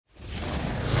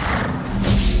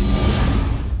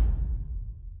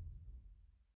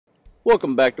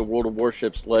Welcome back to World of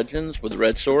Warships Legends with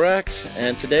Redsorax,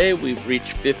 and today we've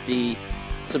reached 50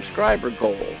 subscriber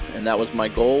goal, and that was my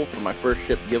goal for my first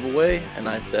ship giveaway, and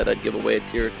I said I'd give away a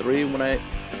tier 3 when I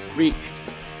reached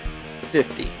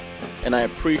 50. And I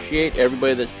appreciate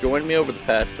everybody that's joined me over the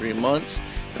past 3 months.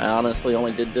 I honestly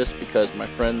only did this because my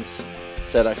friends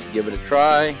said I should give it a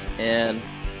try, and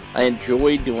I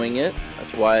enjoy doing it.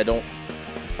 That's why I don't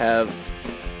have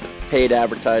paid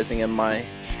advertising in my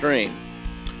stream.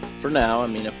 For now, I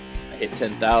mean, if I hit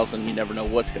 10,000, you never know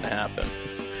what's going to happen.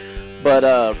 But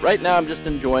right now, I'm just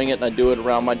enjoying it, and I do it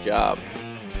around my job.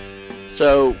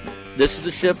 So this is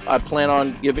the ship I plan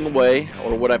on giving away,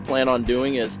 or what I plan on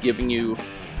doing is giving you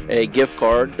a gift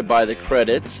card to buy the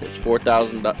credits. It's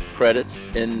 4,000 credits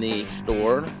in the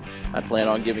store. I plan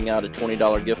on giving out a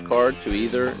 $20 gift card to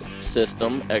either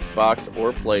system, Xbox,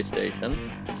 or PlayStation.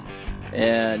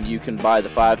 And you can buy the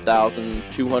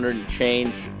 5,200 and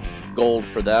change gold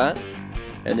for that,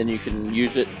 and then you can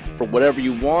use it for whatever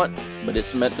you want, but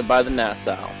it's meant to buy the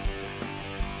Nassau.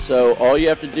 So all you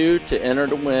have to do to enter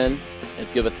to win is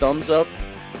give a thumbs up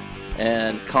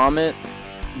and comment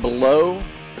below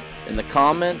in the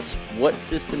comments what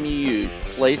system you use,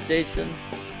 PlayStation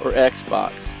or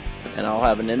Xbox, and I'll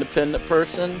have an independent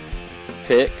person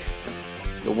pick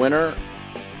the winner,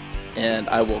 and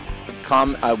I will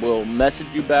message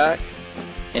you back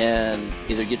and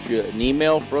either get you an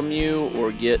email from you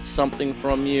or get something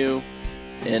from you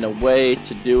in a way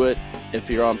to do it. If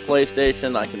you're on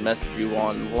PlayStation, I can message you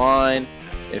online.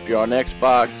 If you're on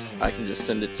Xbox, I can just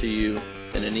send it to you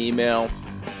in an email.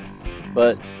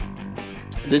 But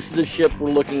this is the ship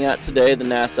we're looking at today, the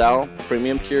Nassau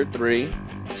Premium Tier 3.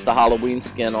 It's the Halloween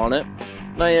skin on it.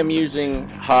 And I am using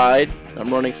hide.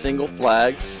 I'm running single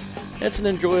flags. It's an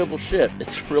enjoyable ship.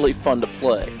 It's really fun to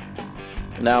play.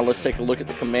 Now let's take a look at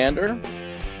the commander.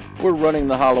 We're running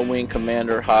the Halloween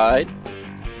Commander Hide,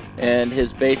 and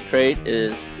his base trait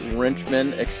is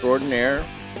Wrenchman Extraordinaire,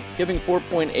 giving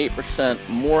 4.8%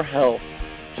 more health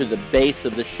to the base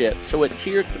of the ship. So at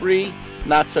tier 3,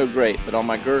 not so great, but on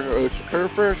my Grossa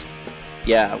first,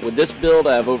 yeah, with this build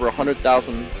I have over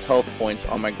 100,000 health points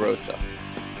on my Grossa.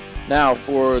 Now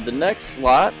for the next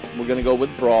slot, we're going to go with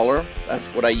Brawler. That's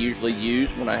what I usually use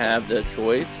when I have the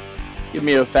choice. Give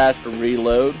me a faster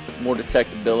reload, more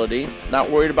detectability. Not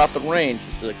worried about the range,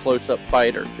 this is a close-up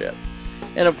fighter ship.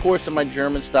 And of course in my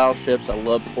German-style ships, I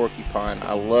love Porcupine.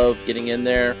 I love getting in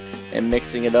there and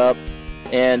mixing it up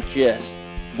and just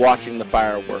watching the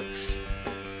fireworks.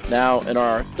 Now in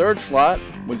our third slot,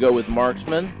 we go with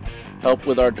Marksman. Help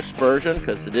with our dispersion,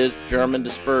 because it is German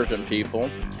dispersion, people.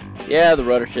 Yeah, the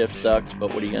rudder shift sucks,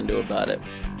 but what are you going to do about it?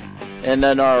 And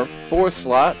then our fourth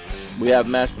slot, we have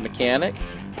Master Mechanic.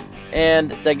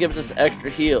 And that gives us extra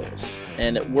heals,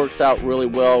 and it works out really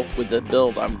well with the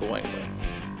build I'm going with.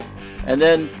 And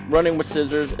then running with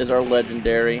Scissors is our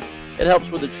legendary. It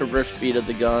helps with the traverse speed of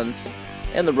the guns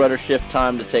and the rudder shift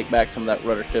time to take back some of that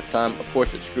rudder shift time. Of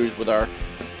course it screws with our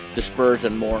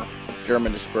dispersion more,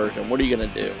 German dispersion. What are you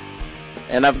going to do?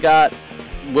 And I've got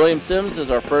William Sims as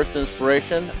our first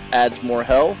inspiration, adds more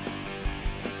health.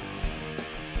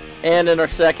 And in our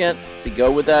second, to go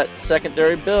with that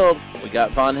secondary build, we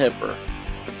got Von Hipper.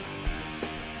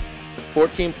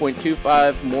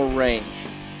 14.25 more range.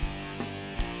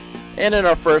 And in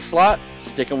our first slot,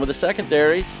 sticking with the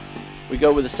secondaries, we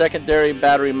go with the secondary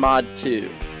battery mod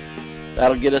 2.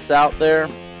 That'll get us out there,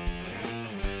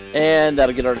 and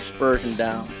that'll get our dispersion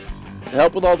down. To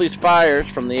help with all these fires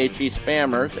from the HE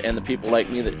spammers and the people like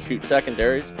me that shoot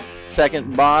secondaries,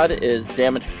 second mod is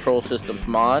Damage Control Systems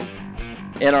mod.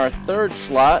 In our third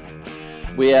slot,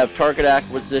 we have Target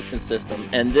Acquisition System,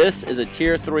 and this is a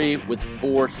tier 3 with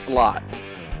 4 slots.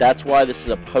 That's why this is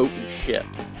a potent ship.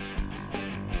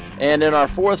 And in our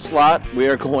fourth slot, we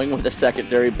are going with a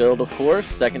secondary build, of course,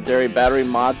 secondary battery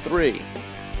mod 3.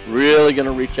 Really going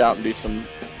to reach out and do some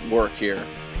work here.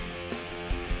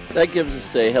 That gives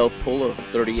us a health pool of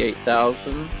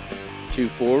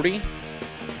 38,240,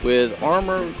 with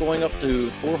armor going up to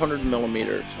 400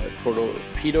 millimeters, a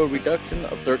torpedo reduction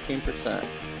of 13%.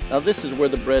 Now this is where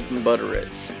the bread and butter is.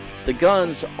 The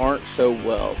guns aren't so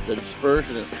well. The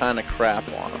dispersion is kind of crap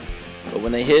on them. But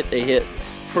when they hit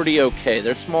pretty okay.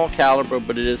 They're small caliber,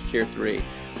 but it is tier 3.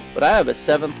 But I have a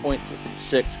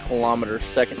 7.6 kilometer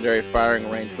secondary firing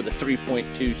range with a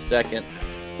 3.2 second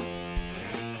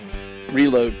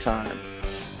reload time.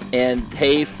 And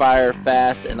they fire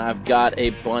fast, and I've got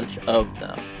a bunch of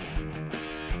them.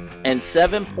 And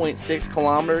 7.6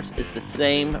 kilometers is the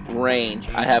same range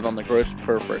I have on the Gross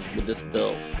Purpose with this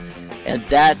build. And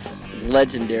that's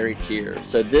legendary tier.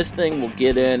 So this thing will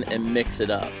get in and mix it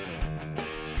up.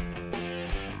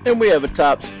 And we have a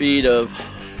top speed of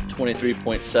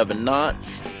 23.7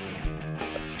 knots,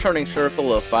 turning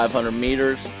circle of 500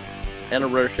 meters, and a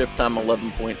rotor shift time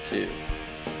 11.2.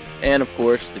 And of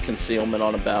course the concealment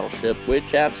on a battleship,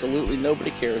 which absolutely nobody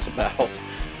cares about.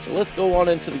 So let's go on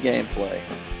into the gameplay.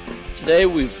 Today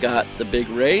we've got the big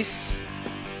race,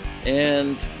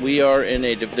 and we are in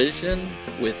a division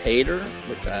with Hater,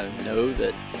 which I know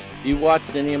that if you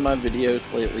watched any of my videos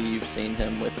lately, you've seen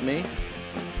him with me.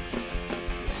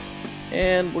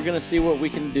 And we're going to see what we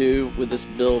can do with this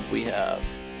build we have.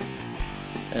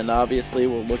 And obviously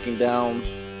we're looking down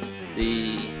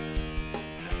the,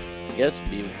 I guess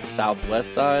it'd be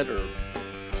southwest side, or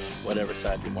whatever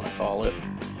side you want to call it.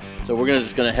 So we're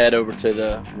just going to head over to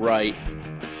the right.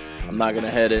 I'm not going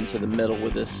to head into the middle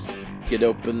with this, get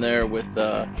open there with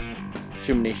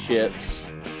too many ships.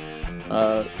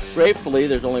 Gratefully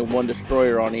there's only one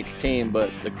destroyer on each team, but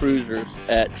the cruisers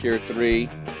at tier 3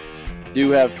 do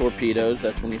have torpedoes.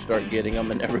 That's when you start getting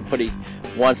them, and everybody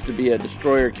wants to be a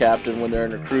destroyer captain when they're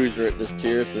in a cruiser at this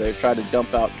tier, so they try to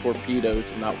dump out torpedoes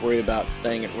and not worry about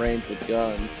staying at range with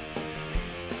guns.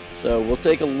 So we'll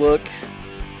take a look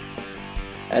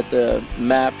at the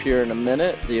map here in a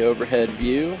minute, the overhead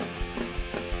view.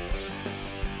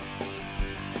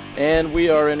 And we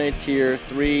are in a tier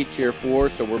 3, tier 4,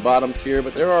 so we're bottom tier,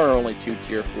 but there are only 2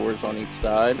 tier 4s on each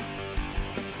side.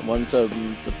 One's a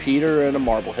Peter and a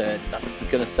Marblehead. I'm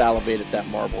going to salivate at that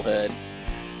Marblehead.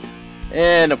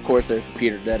 And of course there's the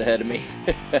Peter dead ahead of me.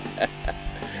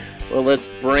 Well, let's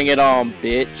bring it on,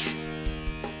 bitch.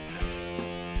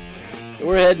 So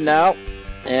we're heading out,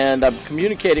 and I'm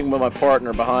communicating with my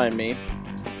partner behind me,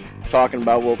 talking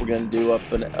about what we're going to do up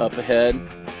ahead.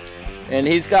 And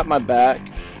he's got my back.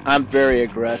 I'm very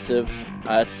aggressive.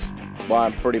 That's why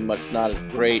I'm pretty much not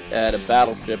as great at a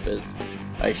battleship as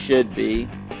I should be,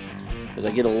 because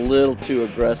I get a little too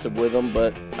aggressive with them,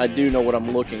 but I do know what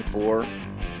I'm looking for.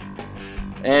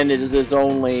 And it is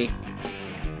only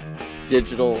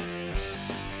digital.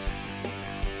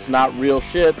 It's not real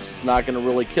ships. It's not going to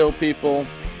really kill people,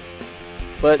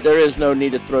 but there is no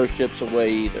need to throw ships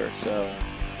away either. So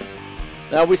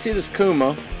now we see this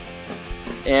Kuma,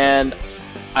 and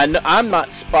I'm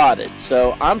not spotted,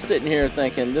 so I'm sitting here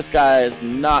thinking this guy is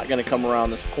not going to come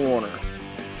around this corner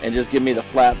and just give me the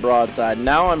flat broadside.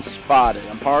 Now I'm spotted.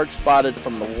 I'm hard spotted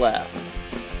from the left,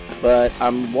 but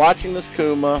I'm watching this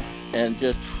Kuma and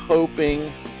just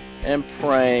hoping and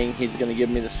praying he's going to give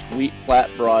me the sweet flat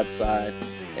broadside.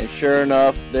 And sure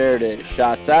enough, there it is.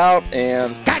 Shots out,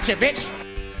 and gotcha, bitch.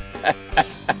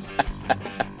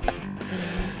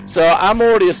 So I'm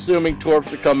already assuming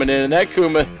torps are coming in, and that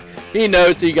Kuma, he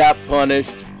knows he got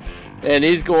punished, and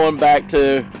he's going back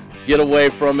to get away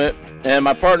from it. And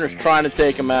my partner's trying to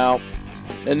take him out.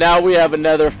 And now we have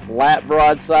another flat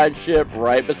broadside ship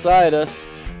right beside us,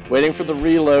 waiting for the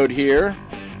reload here.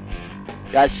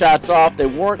 Got shots off. They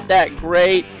weren't that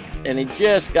great, and he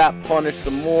just got punished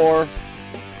some more.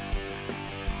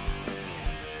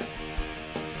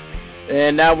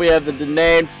 And now we have the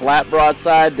Denane flat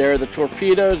broadside. There are the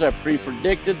torpedoes. I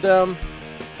pre-predicted them.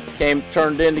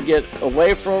 Turned in to get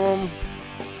away from them.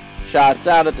 Shots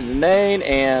out at the Denane,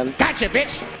 and gotcha,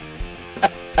 bitch.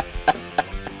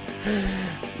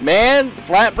 Man,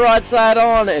 flat broadside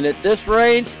on, and at this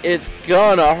range, it's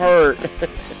gonna hurt.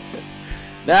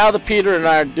 Now the Peter and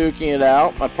I are duking it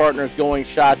out. My partner's going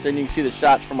shots in. You can see the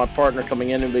shots from my partner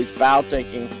coming in, and he's bow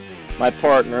tanking my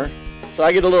partner. So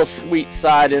I get a little sweet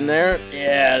side in there.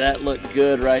 Yeah, that looked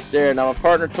good right there. Now my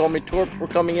partner told me torps were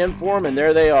coming in for him, and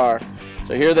there they are.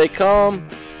 So here they come.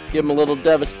 Give him a little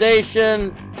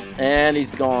devastation, and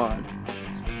he's gone.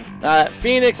 Now that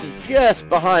Phoenix is just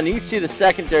behind. You see the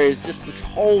secondary is just this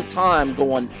whole time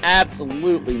going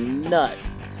absolutely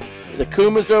nuts. The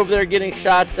Kuma's over there getting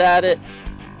shots at it.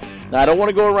 Now I don't want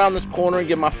to go around this corner and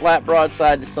give my flat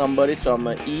broadside to somebody, so I'm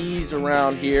going to ease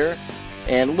around here.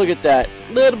 And look at that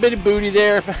little bitty booty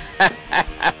there.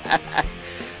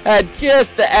 Had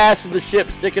just the ass of the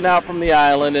ship sticking out from the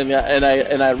island, and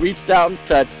I reached out and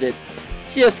touched it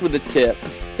just with the tip.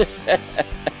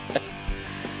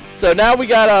 So now we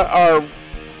got our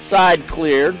side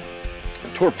cleared.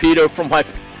 Torpedo from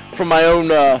my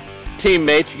own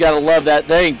teammates. You gotta love that.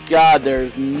 Thank God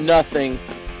there's nothing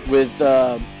with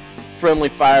friendly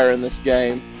fire in this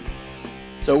game.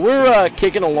 So we're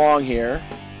kicking along here,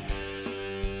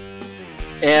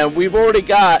 and we've already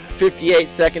got 58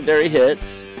 secondary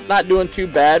hits. Not doing too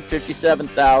bad.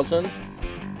 57,000.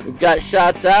 We've got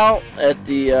shots out at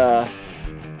the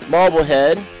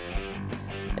Marblehead.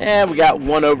 And we got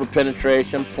one over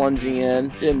penetration, plunging in.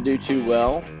 Didn't do too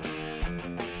well.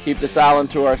 Keep this island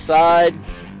to our side.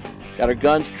 Got our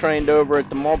guns trained over at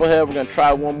the Marblehead. We're going to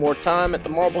try one more time at the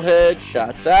Marblehead.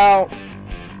 Shots out.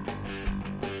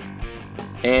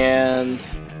 And...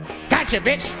 Gotcha,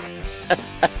 bitch!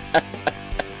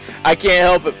 I can't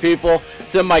help it, people.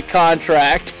 It's in my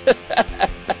contract.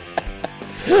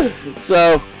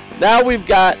 So, now we've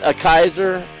got a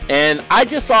Kaiser, and I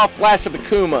just saw a flash of a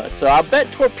Kuma, so I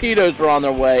bet torpedoes were on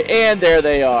their way, and there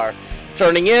they are.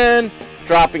 Turning in,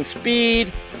 dropping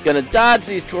speed, gonna dodge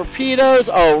these torpedoes.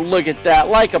 Oh, look at that,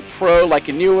 like a pro, like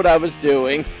I knew what I was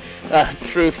doing.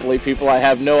 Truthfully, people, I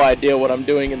have no idea what I'm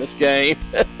doing in this game.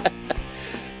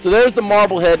 So there's the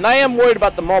Marblehead, and I am worried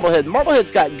about the Marblehead. The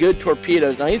Marblehead's got good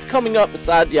torpedoes. Now, he's coming up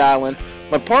beside the island.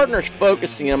 My partner's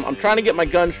focusing him. I'm trying to get my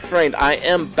guns trained. I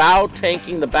am bow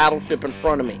tanking the battleship in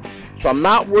front of me. So I'm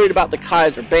not worried about the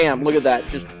Kaiser. Bam, look at that.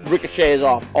 Just ricochets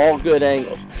off. All good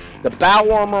angles. The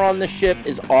bow armor on this ship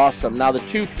is awesome. Now, the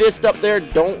two fists up there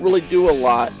don't really do a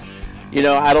lot. You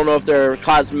know, I don't know if they're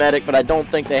cosmetic, but I don't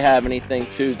think they have anything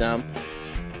to them.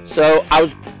 So I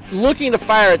was looking to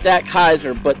fire at that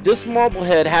Kaiser, but this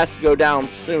Marblehead has to go down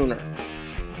sooner.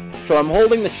 So I'm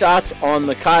holding the shots on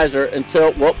the Kaiser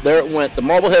until, well, there it went. The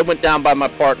Marblehead went down by my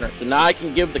partner. So now I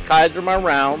can give the Kaiser my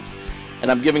rounds, and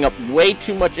I'm giving up way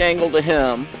too much angle to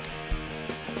him.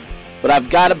 But I've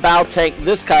got to bow tank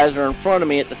this Kaiser in front of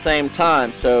me at the same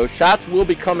time. So shots will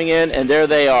be coming in, and there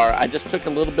they are. I just took a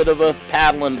little bit of a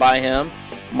paddling by him.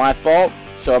 My fault.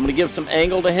 So I'm going to give some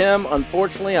angle to him.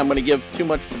 Unfortunately, I'm going to give too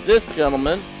much to this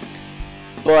gentleman.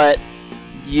 But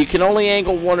you can only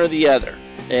angle one or the other.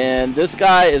 And this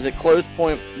guy is at close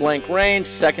point blank range.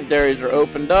 Secondaries are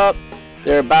opened up.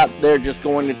 They're just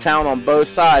going to town on both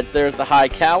sides. There's the high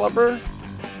caliber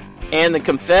and the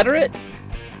Confederate.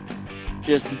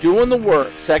 Just doing the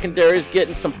work. Secondaries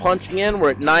getting some punching in.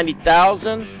 We're at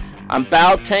 90,000. I'm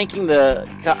bow tanking the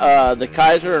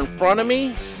Kaiser in front of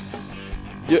me.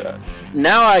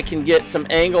 Now I can get some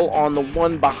angle on the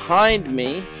one behind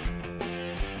me.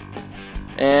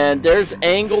 And there's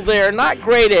angle there. Not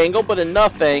great angle, but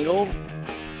enough angle.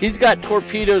 He's got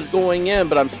torpedoes going in,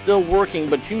 but I'm still working.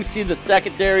 But you can see the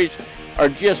secondaries are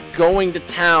just going to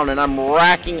town, and I'm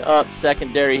racking up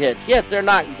secondary hits. Yes, they're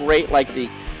not great like the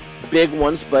big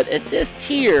ones, but at this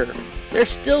tier, they're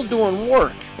still doing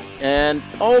work. And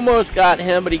almost got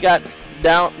him, but he got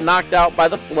knocked out by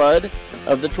the flood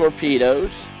of the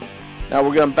torpedoes. Now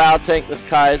we're going to bow tank this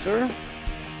Kaiser.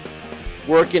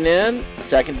 Working in.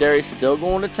 Secondary still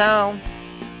going to town.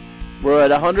 We're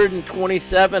at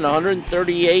 127,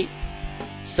 138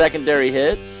 secondary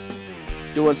hits.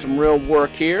 Doing some real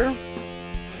work here.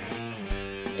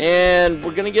 And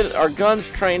we're going to get our guns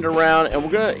trained around.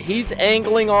 And he's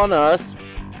angling on us.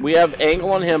 We have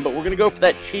angle on him, but we're going to go for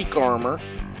that cheek armor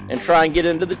and try and get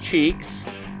into the cheeks.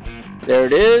 There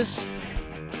it is.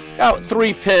 Got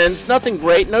 3 pins. Nothing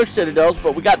great. No citadels,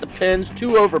 but we got the pins.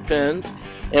 2 over pins.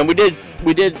 And we did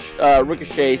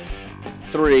ricochet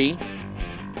 3.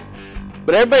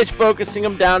 But everybody's focusing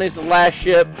him down. He's the last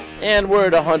ship. And we're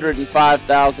at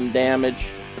 105,000 damage.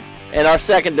 And our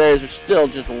secondaries are still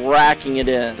just racking it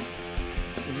in.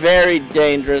 Very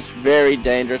dangerous, very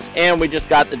dangerous. And we just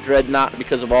got the Dreadnought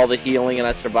because of all the healing, and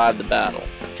I survived the battle.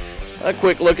 A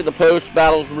quick look at the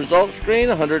post-battle results screen.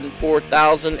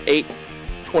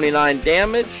 104,829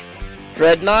 damage.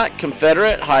 Dreadnought,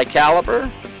 Confederate, high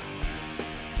caliber.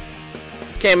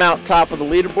 Came out top of the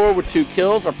leaderboard with 2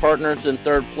 kills. Our partner's in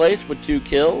 3rd place with 2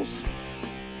 kills.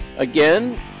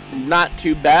 Again, not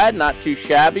too bad, not too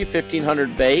shabby.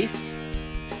 1,500 base.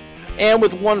 And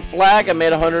with 1 flag, I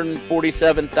made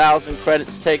 147,000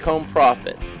 credits take-home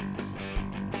profit.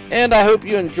 And I hope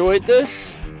you enjoyed this.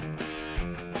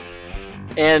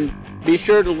 And be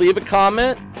sure to leave a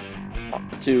comment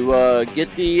to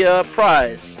get the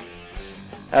prize.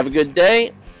 Have a good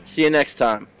day. See you next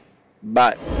time.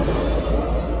 Bye.